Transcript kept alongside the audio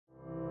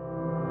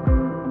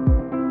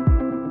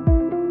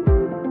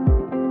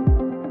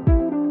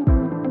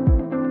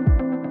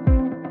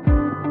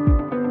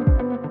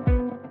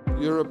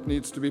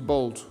needs to be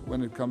bold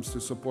when it comes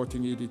to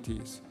supporting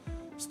EDTs,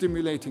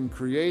 stimulating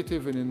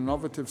creative and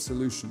innovative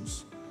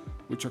solutions,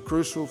 which are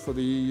crucial for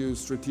the EU's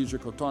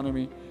strategic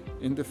autonomy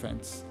in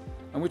defence,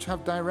 and which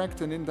have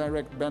direct and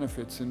indirect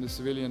benefits in the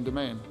civilian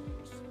domain.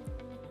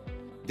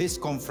 This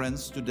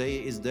conference today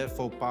is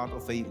therefore part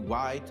of a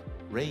wide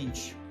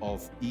range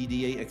of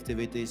EDA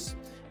activities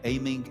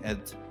aiming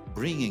at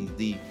bringing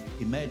the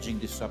emerging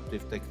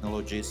disruptive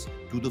technologies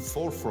to the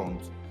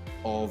forefront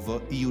of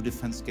EU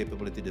defence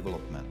capability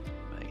development.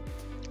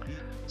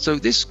 So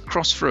this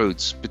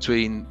crossroads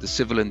between the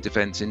civil and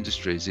defence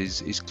industries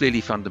is clearly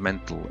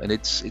fundamental, and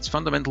it's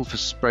fundamental for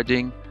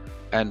spreading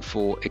and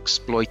for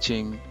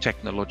exploiting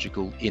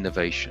technological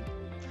innovation.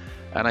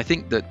 And I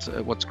think that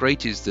what's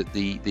great is that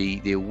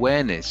the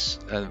awareness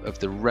of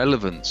the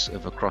relevance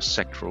of a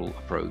cross-sectoral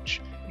approach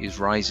is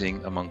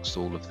rising amongst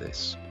all of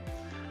this.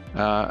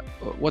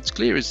 What's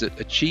clear is that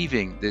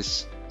achieving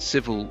this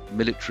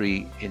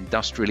civil-military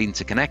industrial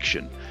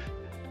interconnection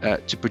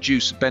to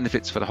produce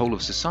benefits for the whole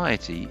of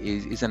society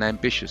is an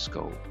ambitious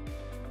goal.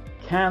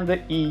 Can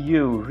the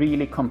EU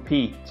really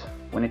compete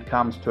when it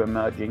comes to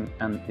emerging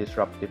and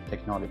disruptive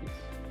technologies?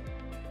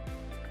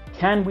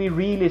 Can we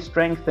really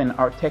strengthen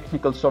our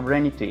technical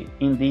sovereignty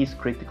in these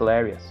critical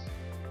areas?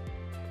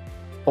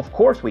 Of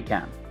course we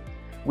can.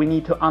 We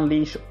need to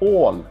unleash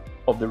all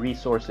of the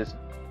resources.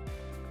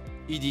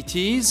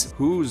 EDTs,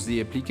 whose the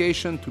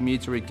application to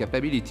military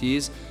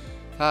capabilities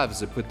have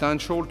the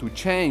potential to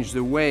change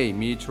the way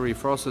military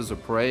forces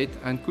operate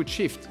and could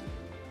shift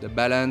the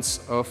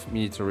balance of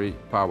military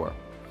power.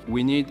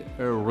 We need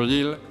a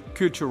real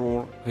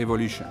cultural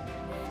revolution.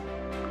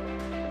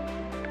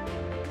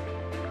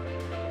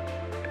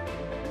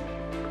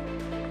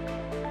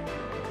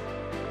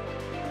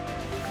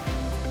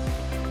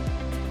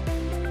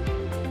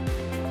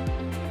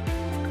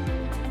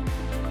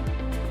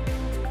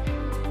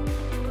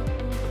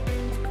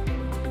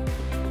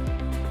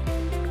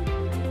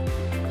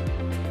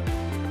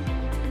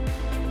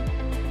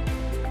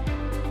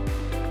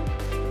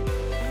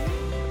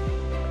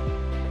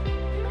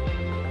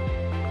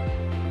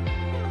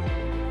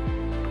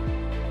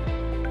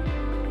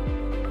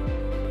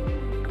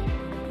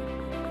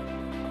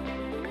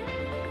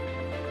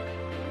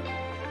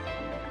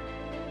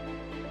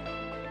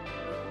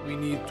 We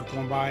need to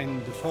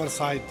combine the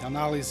foresight,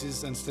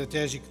 analysis and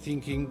strategic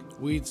thinking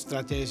with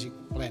strategic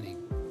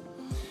planning.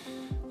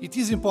 It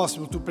is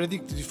impossible to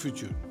predict the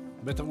future,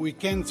 but we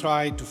can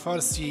try to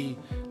foresee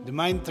the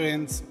main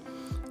trends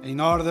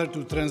in order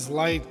to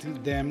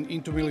translate them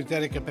into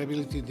military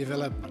capability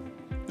development.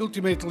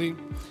 Ultimately,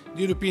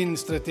 the European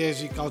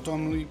strategic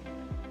autonomy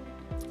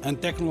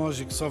and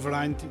technological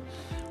sovereignty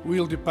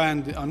will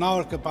depend on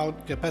our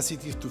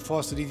capacity to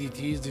foster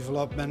EDT's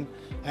development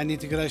and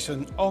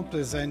integration of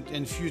present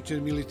and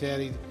future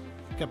military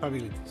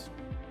capabilities.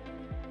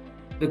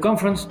 The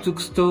conference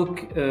took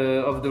stock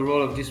of the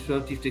role of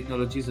disruptive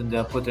technologies and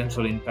their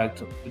potential impact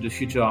to the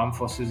future armed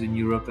forces in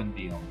Europe and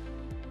beyond.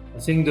 I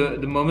think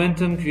the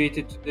momentum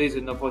created today is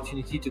an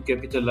opportunity to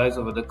capitalize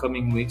over the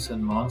coming weeks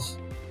and months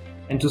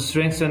and to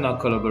strengthen our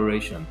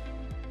collaboration.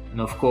 And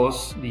of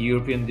course, the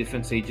European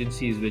Defence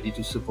Agency is ready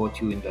to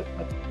support you in that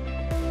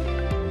matter.